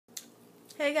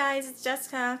Hey guys, it's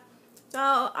Jessica. So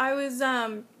I was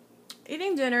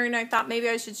eating dinner and I thought maybe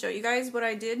I should show you guys what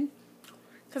I did,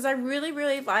 because I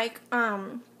really like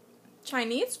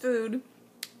Chinese food,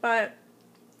 but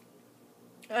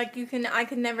like I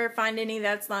can never find any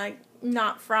that's like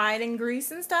not fried in grease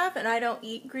and stuff, and I don't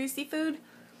eat greasy food.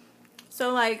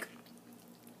 So like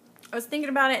I was thinking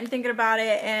about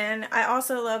it, and I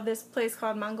also love this place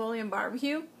called Mongolian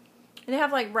Barbecue. And they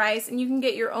have like rice, and you can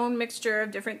get your own mixture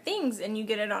of different things, and you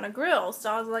get it on a grill.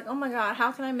 So I was like, oh my god,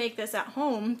 how can I make this at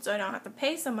home so I don't have to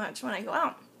pay so much when I go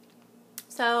out?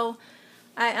 So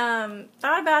I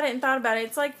thought about it.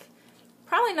 It's like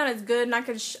probably not as good, and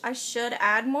I should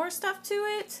add more stuff to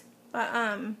it,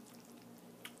 but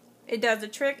it does the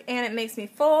trick, and it makes me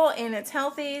full, and it's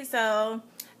healthy. So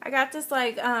I got this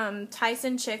like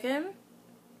Tyson chicken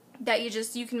that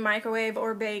you can microwave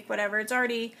or bake, whatever. It's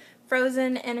already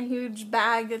frozen in a huge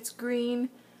bag that's green,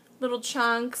 little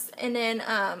chunks, and then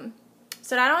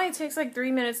so that only takes like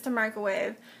 3 minutes to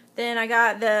microwave. Then I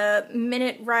got the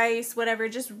minute rice, whatever,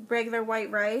 just regular white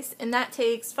rice, and that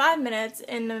takes 5 minutes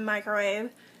in the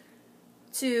microwave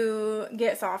to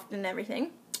get soft and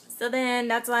everything. So then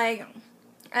that's like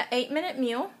an 8-minute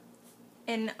meal,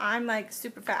 and I'm like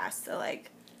super fast, so like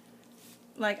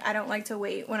I don't like to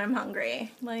wait when I'm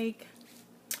hungry.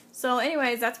 So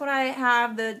anyways, that's what I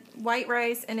have, the white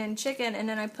rice and then chicken, and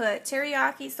then I put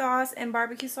teriyaki sauce and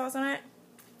barbecue sauce on it.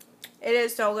 It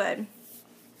is so good.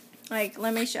 Like,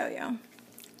 let me show you.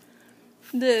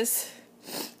 This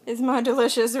is my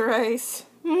delicious rice.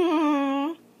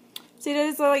 See,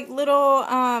 there's like little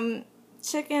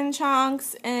chicken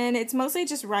chunks, and it's mostly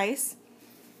just rice.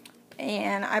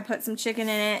 And I put some chicken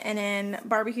in it, and then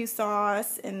barbecue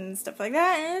sauce and stuff like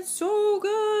that, and it's so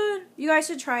good. You guys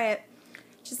should try it.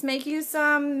 Just make you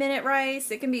some minute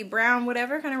rice. It can be brown,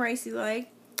 whatever kind of rice you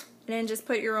like. And then just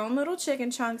put your own little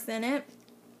chicken chunks in it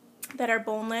that are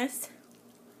boneless.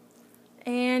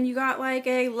 And you got like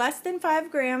a less than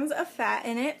 5 grams of fat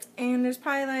in it. And there's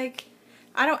probably like,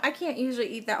 I can't usually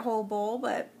eat that whole bowl,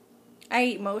 but I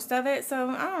eat most of it. So,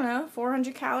 I don't know,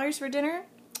 400 calories for dinner.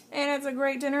 And it's a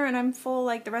great dinner, and I'm full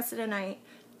like the rest of the night.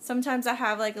 Sometimes I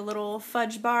have like a little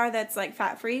fudge bar that's like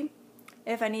fat-free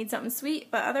if I need something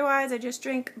sweet, but otherwise I just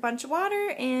drink a bunch of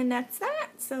water, and that's that.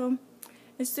 So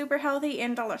it's super healthy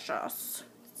and delicious.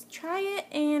 Try it,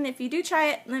 and if you do try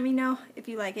it, let me know if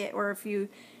you like it, or if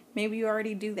maybe you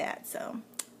already do that. So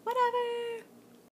whatever.